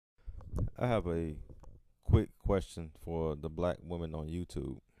I have a quick question for the black woman on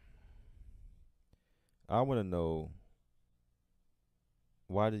YouTube. I want to know,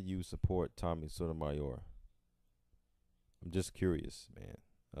 why did you support Tommy Sotomayor? I'm just curious, man.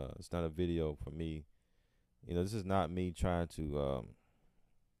 It's not a video for me. This is not me trying to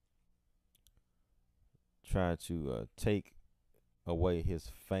take away his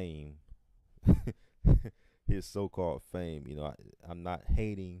fame, his so-called fame. I'm not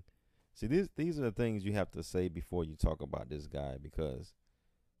hating. See, these are the things you have to say before you talk about this guy, because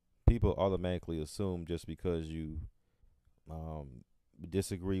people automatically assume just because you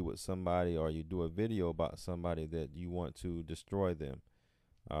disagree with somebody or you do a video about somebody that you want to destroy them.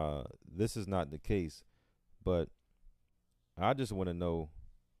 This is not the case, but I just want to know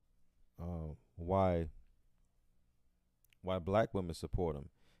why black women support him.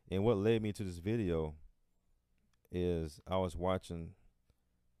 And what led me to this video is I was watching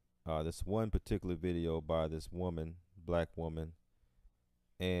this one particular video by this woman, black woman,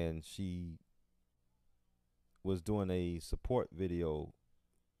 and she was doing a support video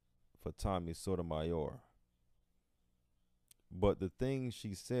for Tommy Sotomayor. But the things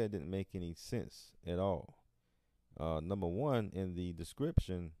she said didn't make any sense at all. Number one, in the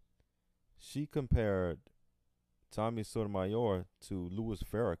description, she compared Tommy Sotomayor to Louis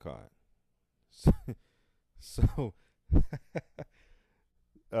Farrakhan. So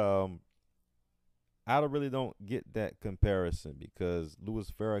I really don't get that comparison, because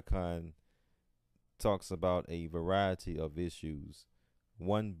Louis Farrakhan talks about a variety of issues,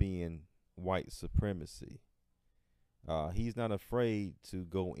 one being white supremacy. He's not afraid to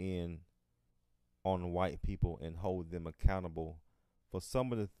go in on white people and hold them accountable for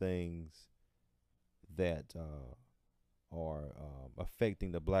some of the things that are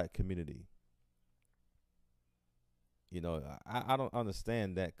affecting the black community. I don't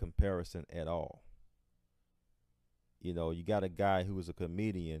understand that comparison at all. You got a guy who is a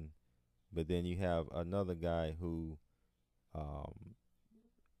comedian, but then you have another guy who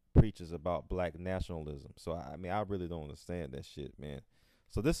preaches about black nationalism. So I really don't understand that shit, man.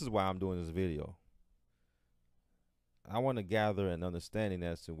 So this is why I'm doing this video. I want to gather an understanding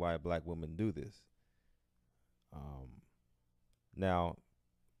as to why black women do this. Now,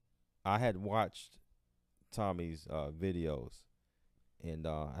 I had watched Tommy's videos, and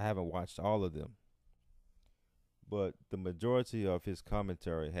I haven't watched all of them, but the majority of his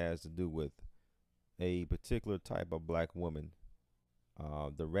commentary has to do with a particular type of black woman,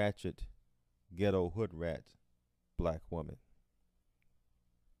 the ratchet, ghetto hood rat black woman.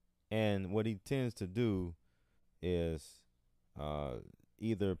 And what he tends to do is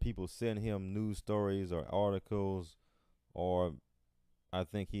either people send him news stories or articles, or I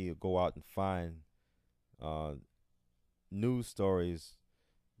think he'll go out and find news stories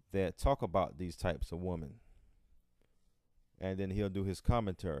that talk about these types of women, and then he'll do his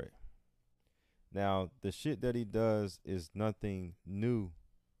commentary. Now, the shit that he does is nothing new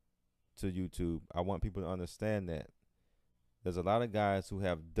to YouTube. I want people to understand that. There's a lot of guys who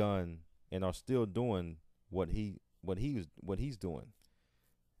have done and are still doing what he's doing.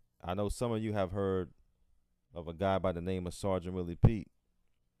 I know some of you have heard of a guy by the name of Sergeant Willie Pete.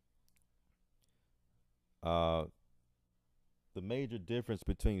 The major difference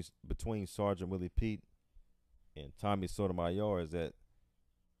between Sergeant Willie Pete and Tommy Sotomayor is that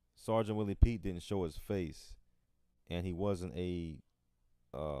Sergeant Willie Pete didn't show his face, and he wasn't a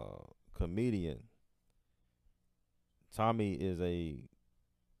comedian. Tommy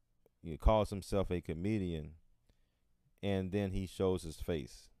he calls himself a comedian, and then he shows his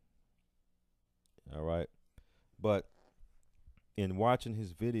face. All right, but in watching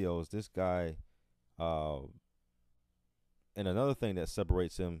his videos, this guy, and another thing that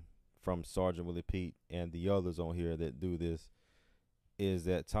separates him from Sergeant Willie Pete and the others on here that do this, is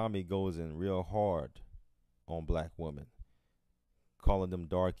that Tommy goes in real hard on black women, calling them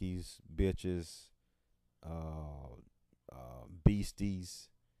darkies, bitches, beasties.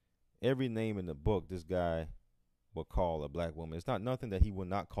 Every name in the book this guy will call a black woman. It's not nothing that he will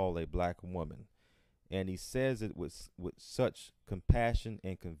not call a black woman. And he says it with such compassion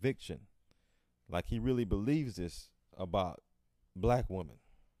and conviction, like he really believes this about black women.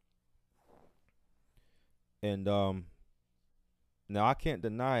 And now I can't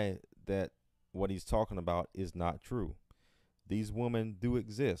deny that what he's talking about is not true. These women do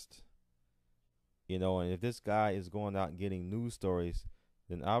exist. And if this guy is going out and getting news stories,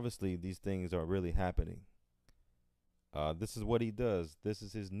 then obviously these things are really happening. This is what he does. This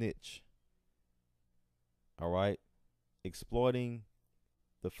is his niche. All right? Exploiting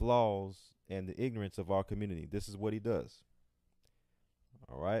the flaws and the ignorance of our community. This is what he does.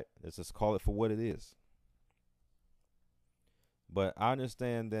 All right? Let's just call it for what it is. But I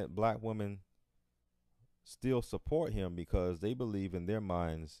understand that black women still support him because they believe in their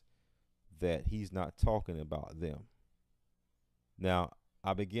minds that he's not talking about them. Now,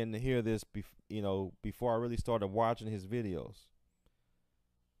 I began to hear this, before I really started watching his videos.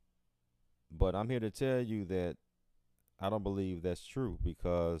 But I'm here to tell you that I don't believe that's true,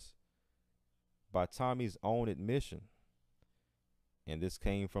 because by Tommy's own admission, and this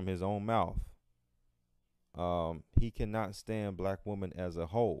came from his own mouth, he cannot stand black women as a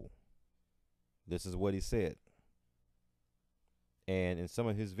whole. This is what he said. And in some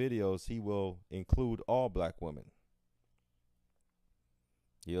of his videos, he will include all black women.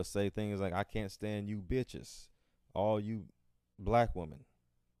 He'll say things like, I can't stand you bitches, all you black women.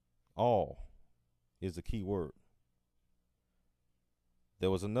 All is the key word.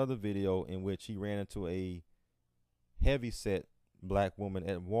 There was another video in which he ran into a heavy-set black woman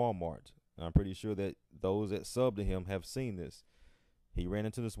at Walmart. I'm pretty sure that those that sub to him have seen this. He ran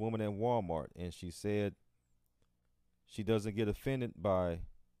into this woman at Walmart, and she said she doesn't get offended by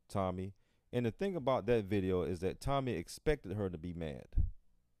Tommy. And the thing about that video is that Tommy expected her to be mad.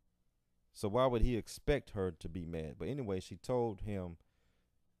 So why would he expect her to be mad? But anyway, she told him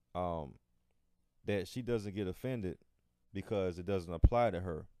that she doesn't get offended because it doesn't apply to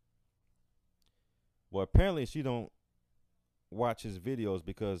her. Well, apparently she don't watch his videos,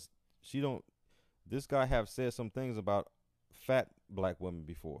 because this guy have said some things about fat black women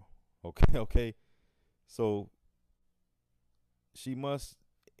before. Okay. So she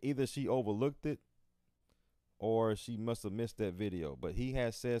overlooked it, or she must have missed that video. But he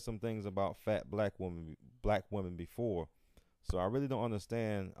has said some things about fat black women before. So I really don't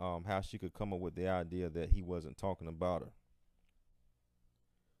understand how she could come up with the idea that he wasn't talking about her.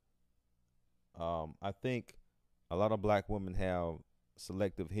 I think a lot of black women have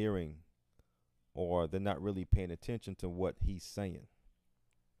selective hearing, or they're not really paying attention to what he's saying.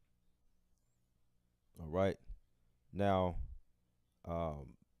 All right. Now, I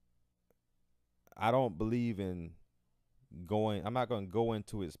don't believe in I'm not going to go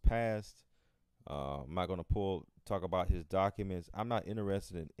into his past. I'm not going to talk about his documents. I'm not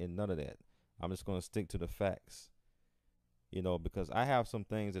interested in none of that. I'm just going to stick to the facts. Because I have some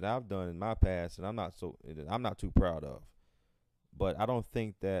things that I've done in my past and I'm not too proud of. But I don't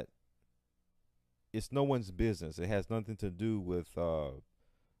think that it's no one's business. It has nothing to do with what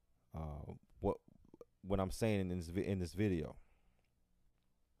I'm saying in this video.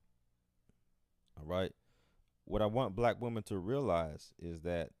 All right. What I want black women to realize is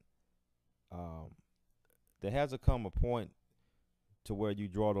that there has to come a point to where you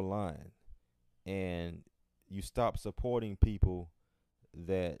draw the line and you stop supporting people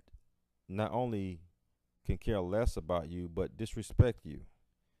that not only can care less about you, but disrespect you.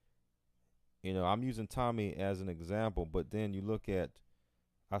 I'm using Tommy as an example, but then you look at,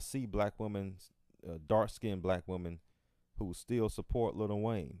 I see black women, dark-skinned black women, who still support Lil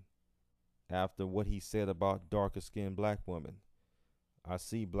Wayne after what he said about darker-skinned black women. I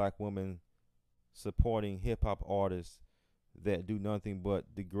see black women supporting hip-hop artists that do nothing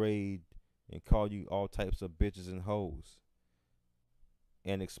but degrade and call you all types of bitches and hoes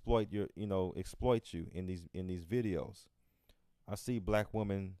and exploit you in these videos. I see black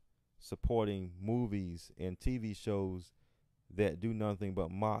women supporting movies and TV shows that do nothing but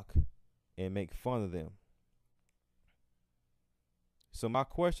mock and make fun of them. So my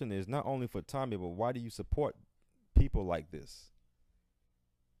question is not only for Tommy, but why do you support people like this?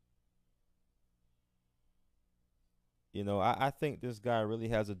 I think this guy really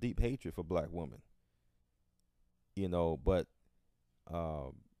has a deep hatred for black women. But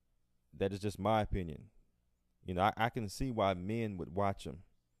that is just my opinion. I can see why men would watch him.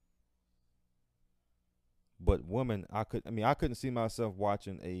 But women, I couldn't see myself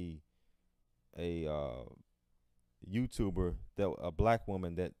watching a YouTuber, a black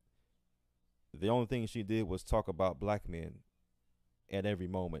woman, that the only thing she did was talk about black men at every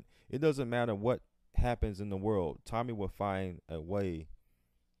moment. It doesn't matter what happens in the world, Tommy will find a way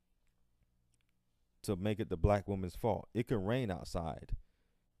to make it the black woman's fault. It could rain outside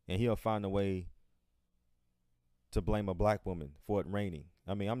and he'll find a way to blame a black woman for it raining.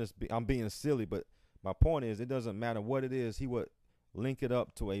 I'm being silly, but my point is, it doesn't matter what it is, he would link it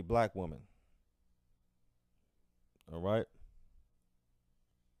up to a black woman. All right.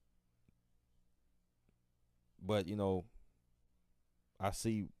 But I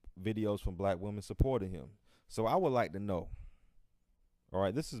see videos from black women supporting him. So I would like to know. All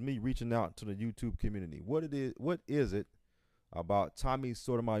right, this is me reaching out to the YouTube community. What is it about Tommy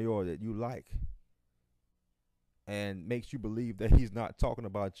Sotomayor that you like and makes you believe that he's not talking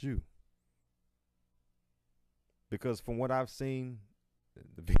about you? Because from what I've seen,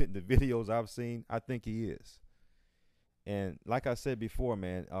 the videos I've seen, I think he is. And like I said before,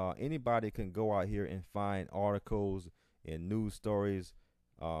 man, anybody can go out here and find articles and news stories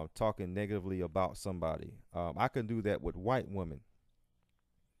talking negatively about somebody. I can do that with white women.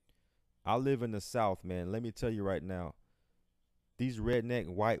 I live in the South, man. Let me tell you right now, these redneck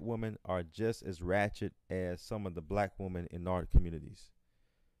white women are just as ratchet as some of the black women in our communities.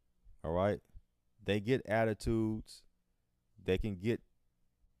 All right? They get attitudes. They can get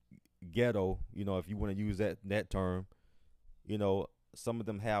ghetto, you know, if you want to use that term. You know, some of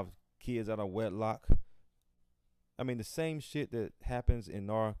them have kids out of wedlock. I mean, the same shit that happens in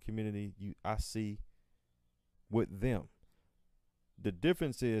our community, I see with them. The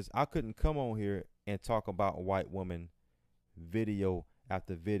difference is I couldn't come on here and talk about a white woman video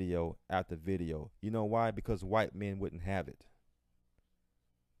after video after video. You know why? Because white men wouldn't have it.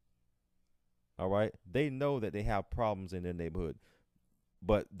 All right? They know that they have problems in their neighborhood,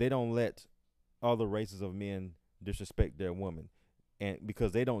 but they don't let other races of men disrespect their woman, and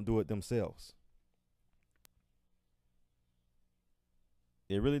because they don't do it themselves.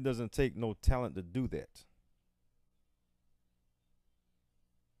 It really doesn't take no talent to do that.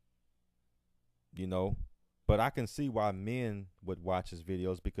 You know, but I can see why men would watch his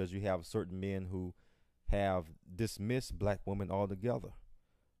videos, because you have certain men who have dismissed black women altogether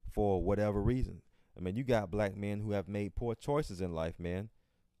for whatever reason. I mean, you got black men who have made poor choices in life, man.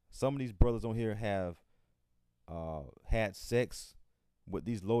 Some of these brothers on here have had sex with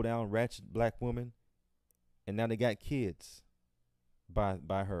these low down ratchet black women, and now they got kids by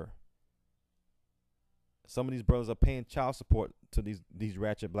her. Some of these brothers are paying child support to these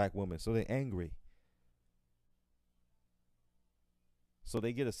ratchet black women, so they're angry. So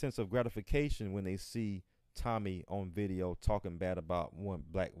they get a sense of gratification when they see Tommy on video talking bad about one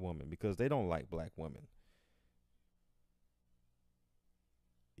black woman, because they don't like black women.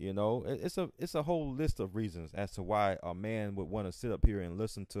 You know, it's a whole list of reasons as to why a man would want to sit up here and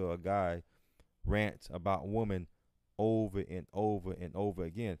listen to a guy rant about women over and over and over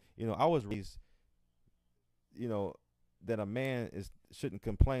again. You know, I was raised, you know, that a man shouldn't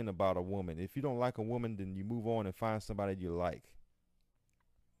complain about a woman. If you don't like a woman, then you move on and find somebody you like.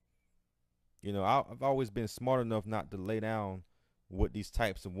 You know, I've always been smart enough not to lay down with these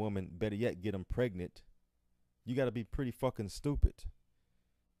types of women. Better yet, get them pregnant. You got to be pretty fucking stupid.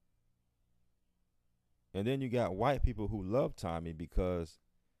 And then you got white people who love Tommy, because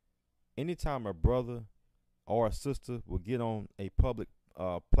anytime a brother or a sister will get on a public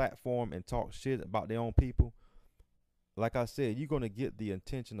platform and talk shit about their own people, like I said, you're going to get the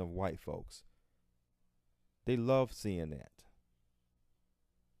attention of white folks. They love seeing that.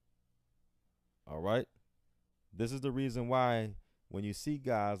 All right? This is the reason why when you see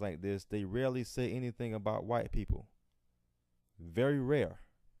guys like this, they rarely say anything about white people. Very rare.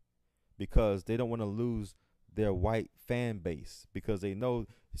 Because they don't want to lose their white fan base, because they know,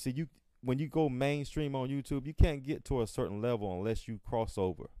 see, when you go mainstream on YouTube, you can't get to a certain level unless you cross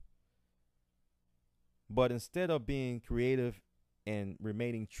over. But instead of being creative and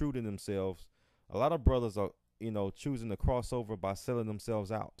remaining true to themselves, a lot of brothers are, you know, choosing to cross over by selling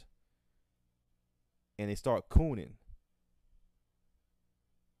themselves out. And they start cooning.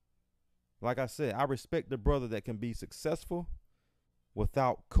 Like I said, I respect the brother that can be successful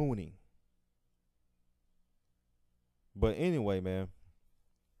without cooning. But anyway, man,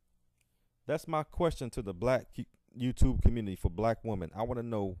 that's my question to the black YouTube community for black women. I want to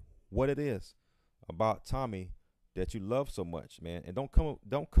know what it is about Tommy that you love so much, man. And don't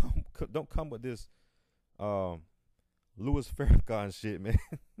come with this Louis Farrakhan shit, man.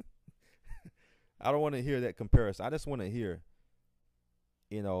 I don't want to hear that comparison. I just want to hear,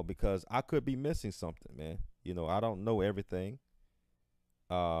 you know, because I could be missing something, man. You know, I don't know everything.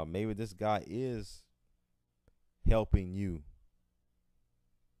 Maybe this guy is helping you.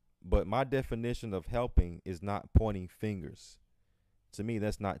 But my definition of helping is not pointing fingers. To me,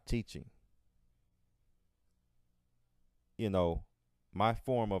 that's not teaching. You know, my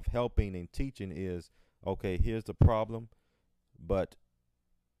form of helping and teaching is, okay, here's the problem, but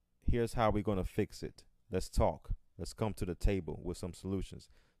here's how we're going to fix it. Let's talk. Let's come to the table with some solutions.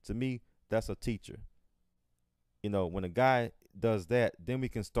 To me, that's a teacher. You know, when a guy does that, then we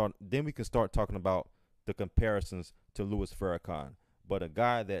can start talking about the comparisons to Louis Farrakhan. But a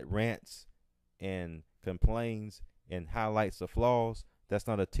guy that rants and complains and highlights the flaws, that's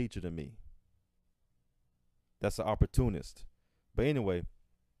not a teacher to me. That's an opportunist. But anyway,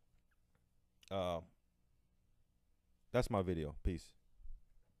 that's my video. Peace.